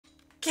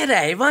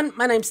G'day everyone,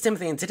 my name's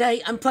Timothy and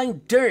today I'm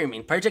playing Doom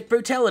in Project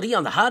Brutality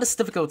on the hardest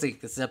difficulty.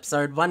 This is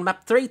episode 1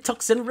 map 3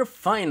 TOXIN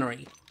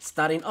REFINERY.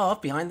 Starting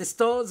off behind this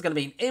door is going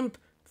to be an imp,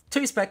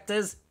 2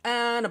 spectres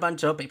and a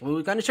bunch of people who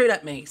are going to shoot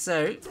at me.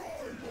 So,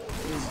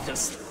 let's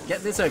just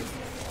get this over.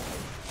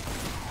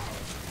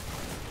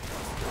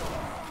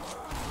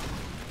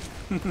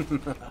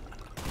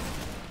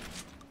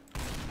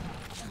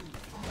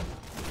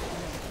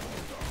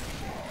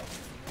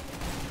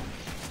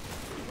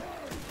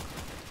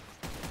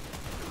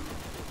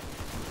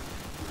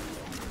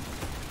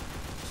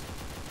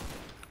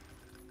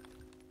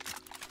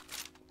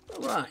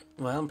 Right,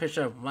 well, I'm pretty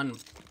sure one...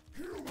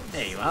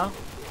 There you are.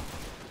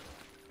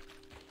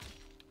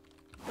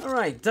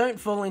 Alright, don't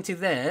fall into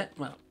there.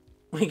 Well,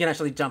 we can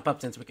actually jump up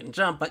since we can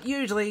jump, but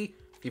usually,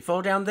 if you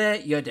fall down there,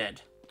 you're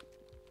dead.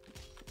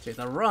 To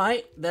the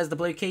right, there's the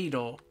blue key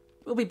door.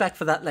 We'll be back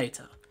for that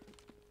later.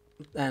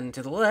 And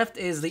to the left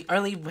is the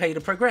only way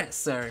to progress,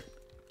 so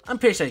I'm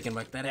pretty sure you can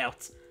work that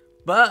out.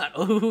 But,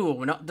 ooh,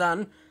 we're not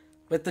done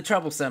with the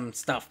troublesome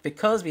stuff,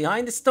 because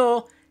behind this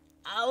door,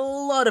 a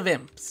lot of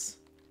imps.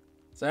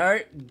 So,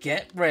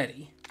 get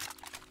ready.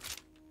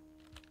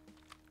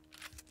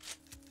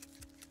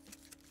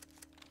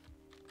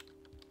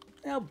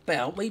 How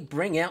about we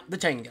bring out the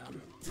chain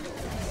gun?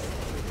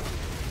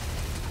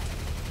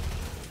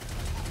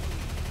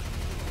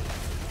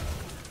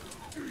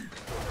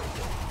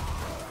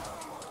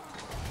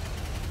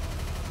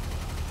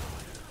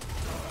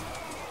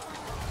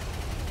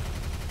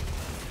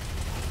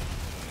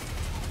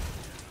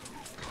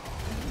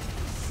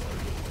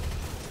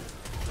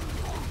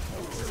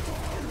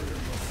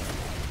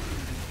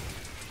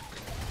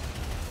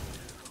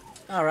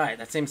 Alright,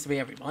 that seems to be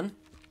everyone.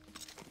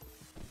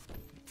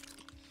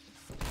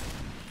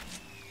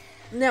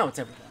 Now it's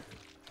everyone.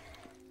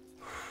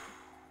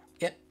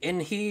 Yep, in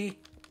here,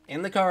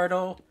 in the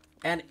corridor,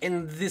 and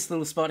in this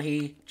little spot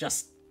here,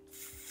 just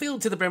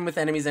filled to the brim with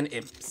enemies and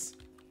imps.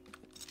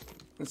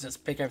 Let's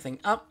just pick everything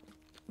up,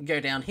 go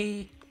down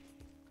here,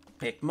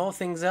 pick more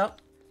things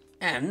up,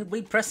 and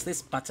we press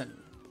this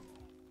button.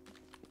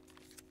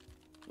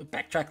 We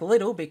backtrack a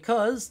little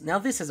because now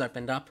this has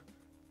opened up.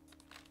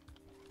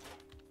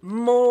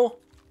 More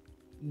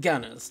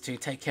gunners to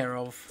take care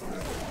of.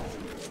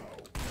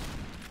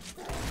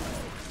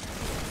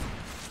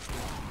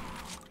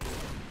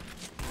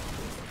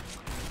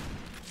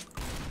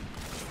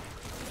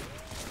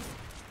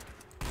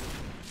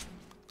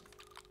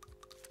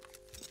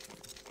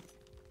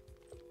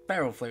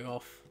 Barrel flew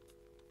off.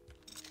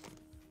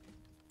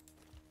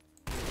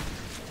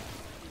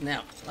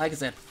 Now, like I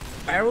said,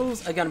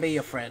 barrels are gonna be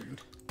your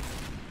friend.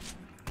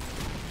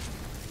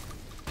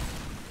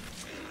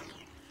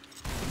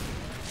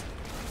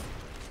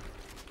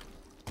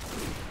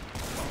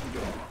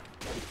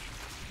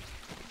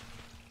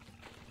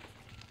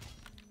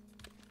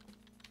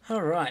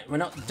 Alright, we're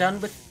not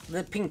done with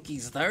the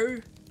pinkies though.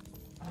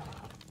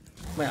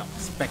 Well,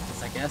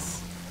 spectres I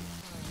guess.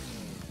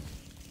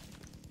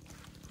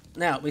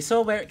 Now, we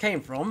saw where it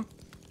came from.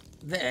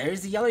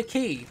 There's the yellow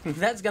key.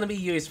 That's going to be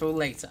useful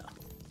later.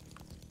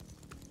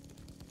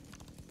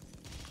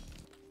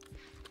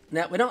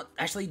 Now, we're not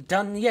actually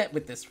done yet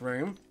with this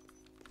room.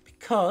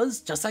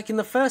 Because, just like in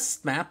the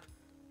first map,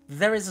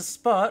 there is a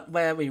spot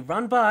where we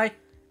run by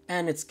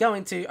and it's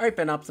going to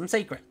open up some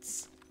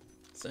secrets.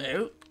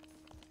 So,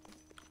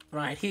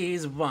 right,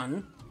 here's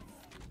one.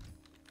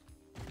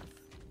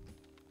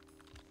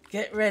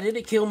 Get ready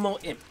to kill more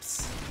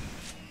imps.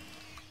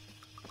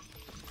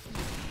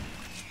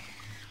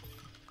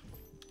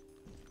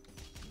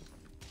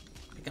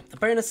 Pick up the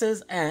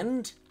bonuses,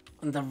 and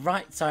on the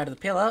right side of the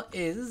pillar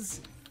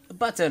is a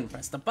button.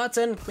 Press the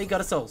button, we got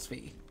a soul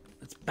sphere.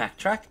 Let's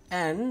backtrack,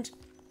 and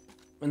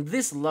when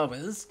this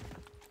lowers,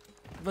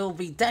 we'll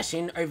be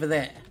dashing over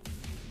there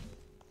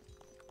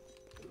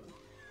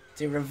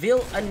to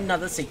reveal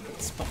another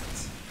secret spot.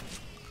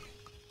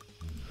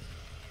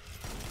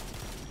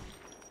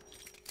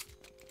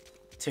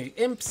 Two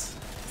imps,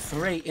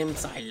 3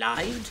 imps, I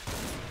lied,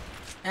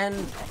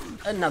 and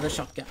another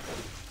shotgun.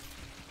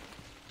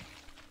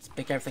 Let's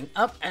pick everything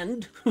up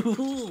and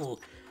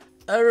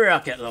a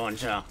rocket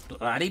launcher.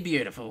 Bloody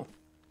beautiful.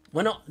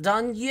 We're not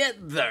done yet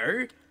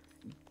though.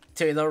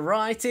 To the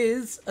right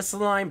is a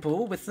slime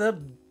pool with the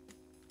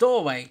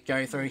doorway.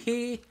 Go through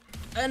here,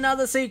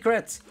 another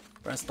secret.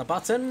 Press the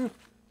button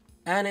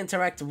and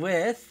interact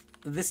with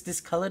this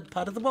discolored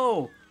part of the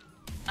wall.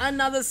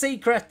 Another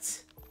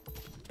secret.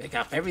 Pick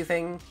up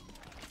everything.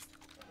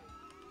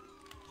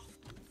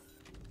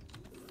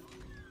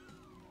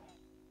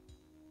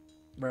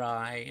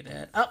 Ride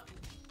it up.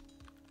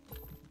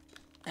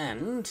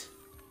 And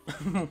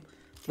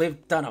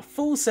we've done a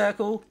full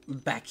circle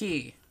back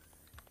here.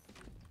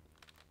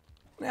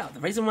 Now, the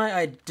reason why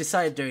I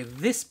decided to do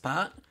this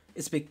part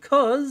is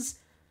because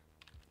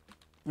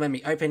when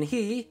we open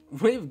here,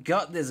 we've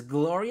got this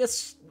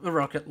glorious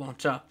rocket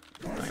launcher.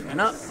 Open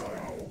up.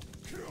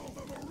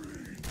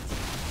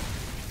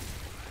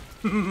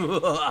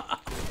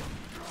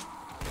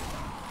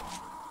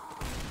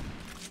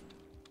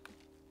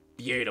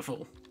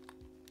 Beautiful.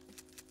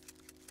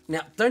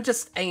 Now, don't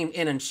just aim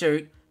in and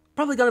shoot.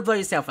 Probably gonna blow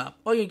yourself up.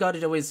 All you gotta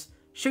do is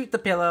shoot the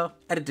pillar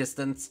at a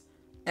distance,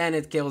 and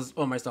it kills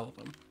almost all of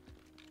them.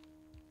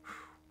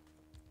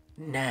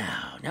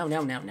 Now.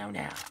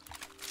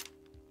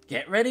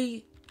 Get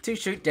ready to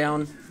shoot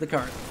down the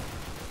corridor.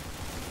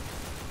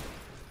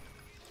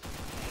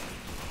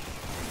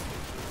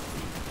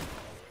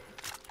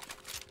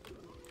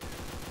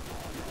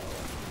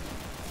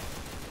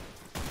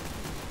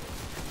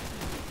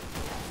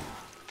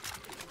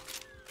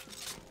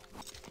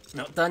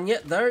 Not done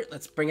yet, though.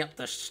 Let's bring up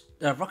the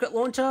rocket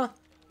launcher.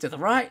 To the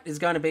right is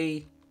going to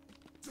be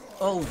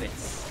all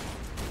this.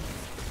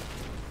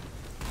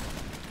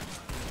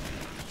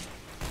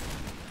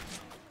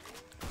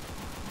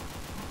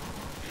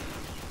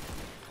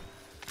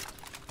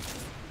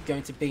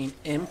 Going to be an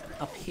imp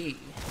up here.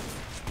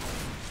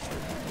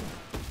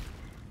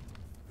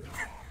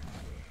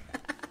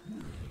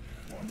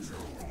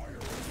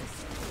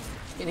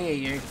 Can hear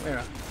you. Where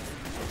are you?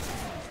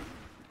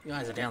 You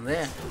guys are down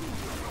there.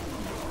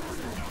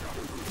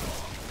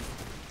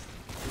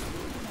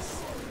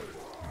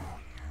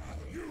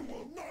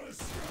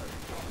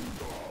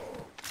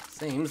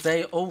 Seems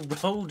they all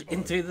rolled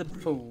into the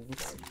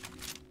pools.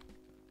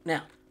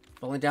 Now,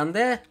 falling down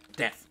there,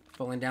 death.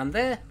 Falling down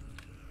there.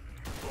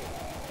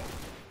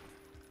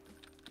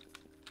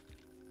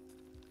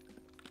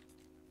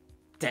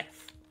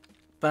 Death.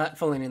 But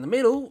falling in the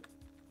middle,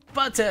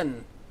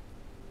 button.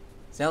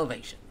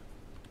 Salvation.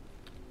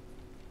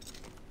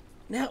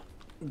 Now,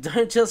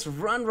 don't just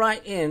run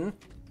right in.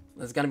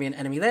 There's gonna be an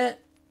enemy there,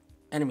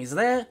 enemies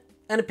there,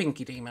 and a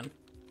pinky demon.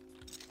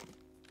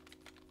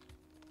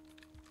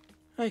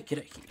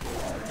 Okie dokie.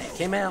 Take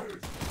him out.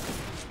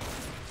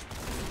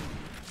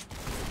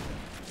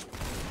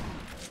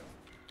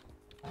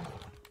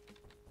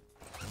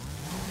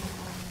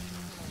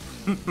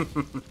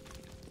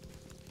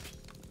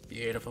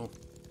 Beautiful.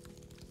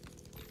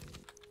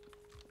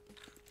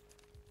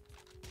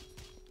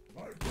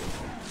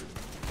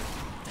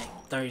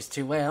 Take those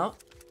two out.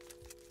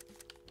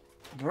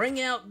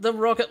 Bring out the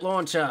rocket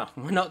launcher.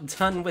 We're not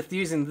done with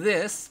using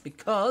this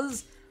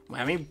because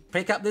when we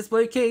pick up this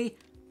blue key,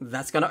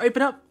 that's going to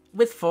open up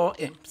with 4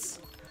 imps,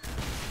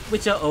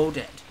 which are all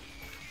dead.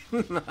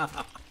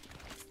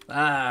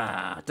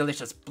 Ah,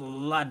 delicious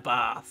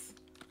bloodbath.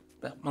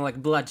 But more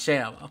like blood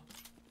shower.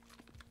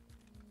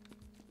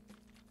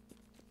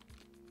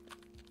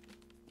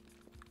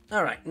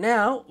 Alright,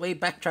 now we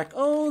backtrack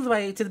all the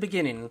way to the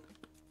beginning.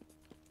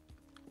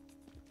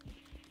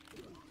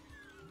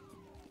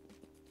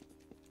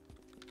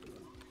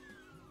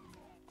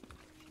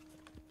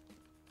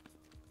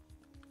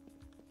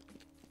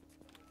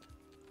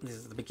 This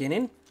is the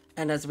beginning,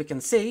 and as we can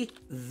see,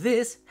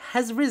 this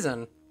has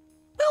risen.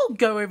 We'll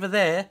go over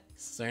there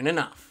soon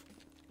enough.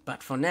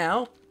 But for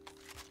now,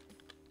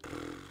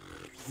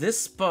 this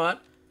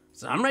spot, for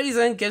some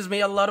reason, gives me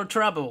a lot of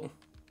trouble.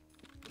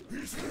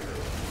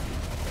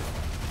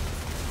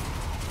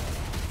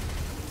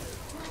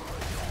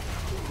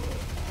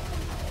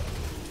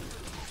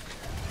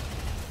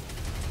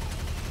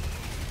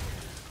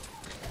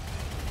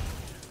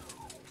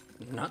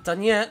 Not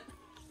done yet.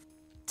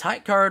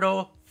 Tight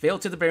corridor,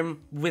 filled to the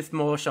brim with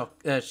more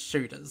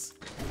shooters.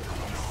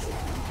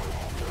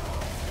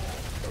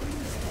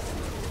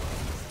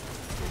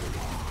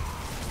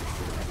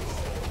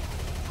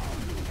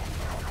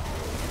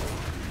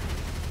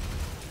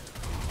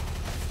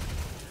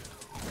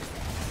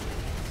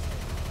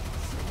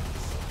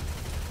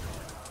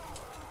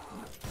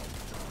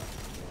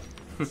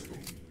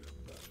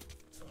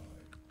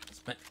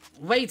 Spent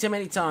way too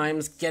many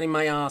times getting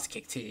my ass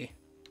kicked here.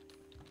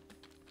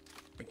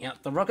 Bring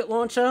out the rocket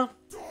launcher.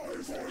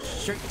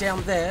 Shoot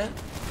down there.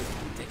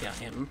 Take out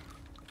him.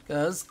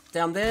 Because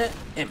down there,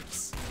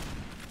 imps.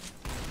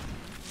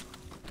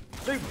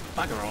 Do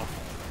bugger off.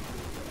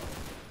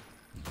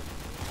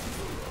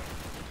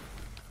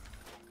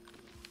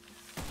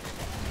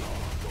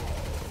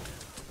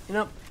 You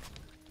know.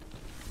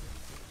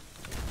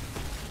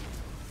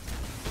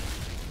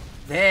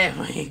 There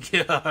we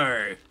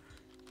go.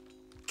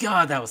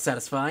 God, that was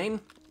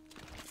satisfying.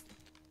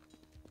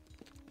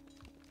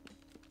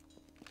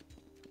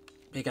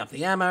 Pick up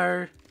the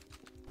ammo.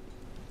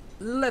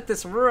 Let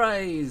this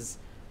rise.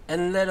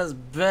 And let us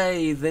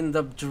bathe in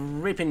the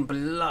dripping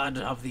blood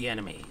of the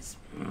enemies.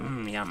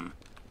 Yum.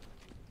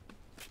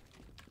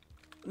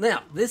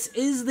 Now, this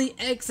is the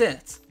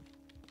exit.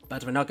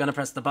 But we're not going to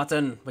press the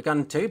button. We're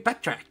going to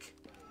backtrack.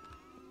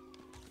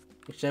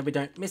 Make sure we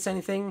don't miss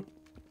anything.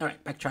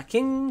 Alright,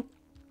 backtracking.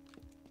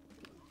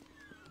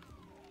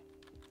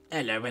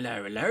 Hello,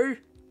 hello, hello.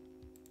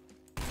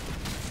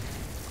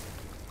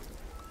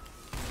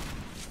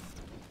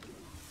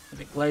 If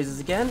it closes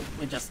again,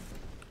 we just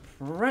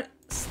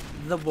press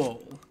the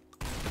wall.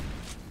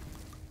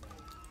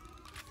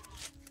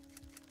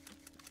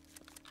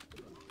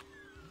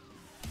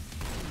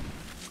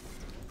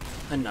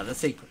 Another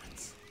secret.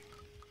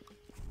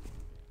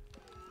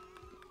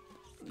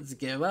 Let's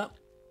go up.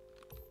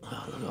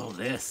 Oh, look at all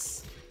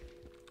this.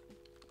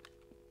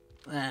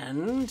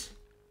 And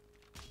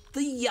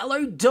the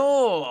yellow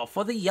door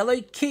for the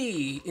yellow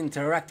key.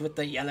 Interact with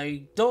the yellow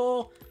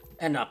door,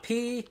 and up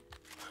here,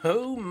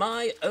 oh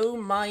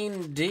my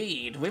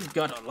indeed, we've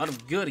got a lot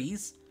of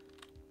goodies.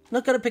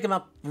 Not gonna pick them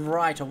up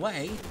right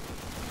away.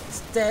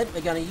 Instead,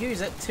 we're gonna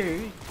use it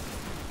to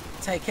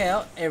take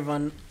out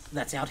everyone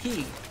that's out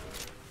here.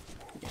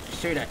 I'm gonna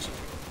shoot at you.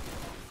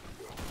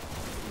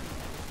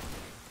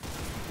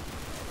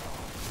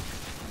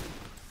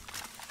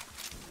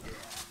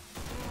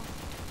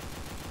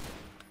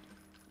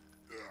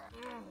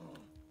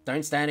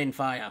 Don't stand in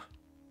fire.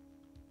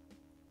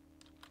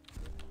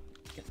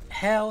 Get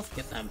health,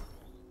 get them.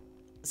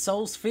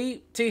 Soul Sphere,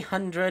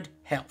 200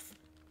 health.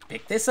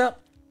 Pick this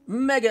up.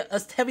 Mega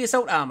heavy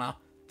assault armor,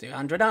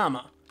 200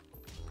 armor.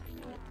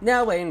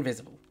 Now we're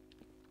invisible.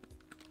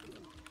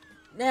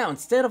 Now,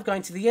 instead of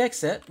going to the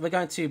exit, we're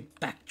going to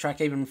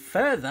backtrack even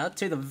further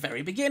to the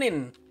very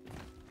beginning.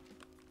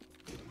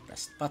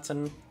 Press the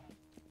button.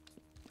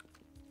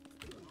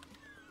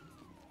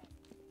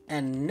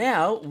 And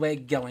now we're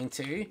going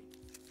to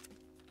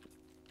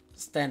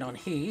stand on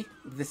here.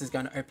 This is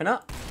going to open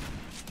up.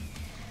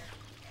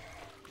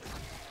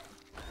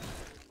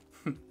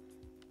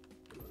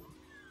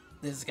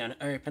 This is going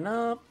to open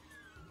up.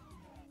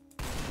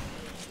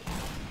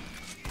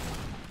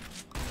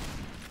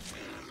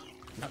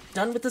 Not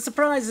done with the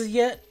surprises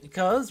yet,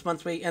 because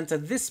once we enter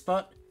this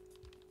spot,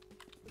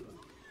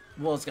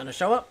 wall's going to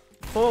show up.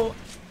 4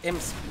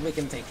 imps we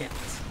can take out.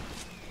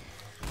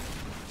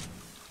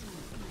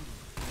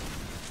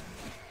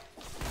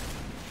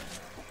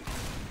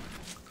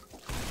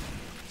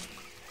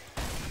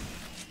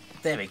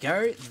 There we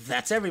go,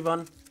 that's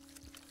everyone.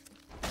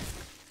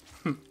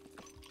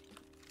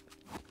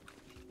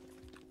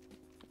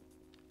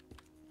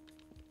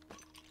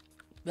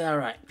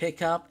 Alright,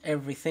 pick up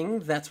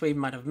everything that we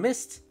might have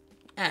missed,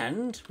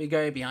 and we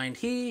go behind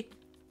here.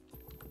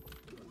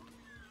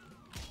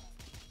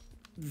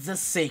 The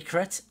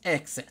secret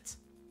exit.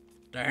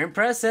 Don't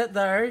press it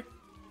though.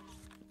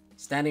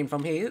 Standing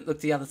from here, look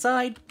to the other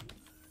side.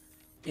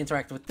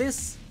 Interact with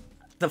this.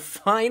 The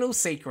final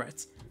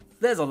secret.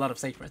 There's a lot of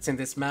secrets in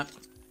this map.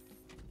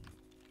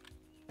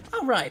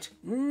 Alright,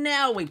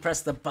 now we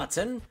press the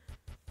button.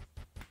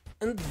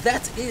 And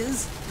that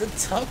is the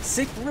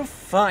Toxic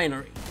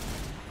Refinery.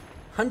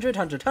 100,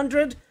 100,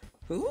 100.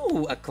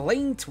 Ooh, a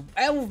clean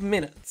 12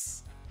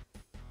 minutes.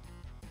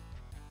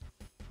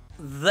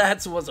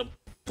 That was a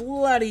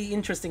bloody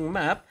interesting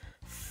map,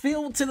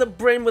 filled to the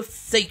brim with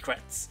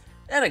secrets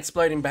and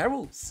exploding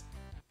barrels.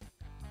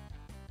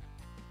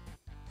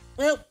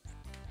 Well,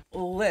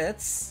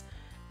 let's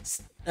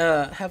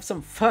have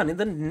some fun in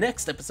the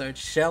next episode,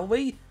 shall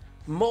we?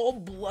 More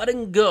blood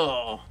and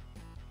gore.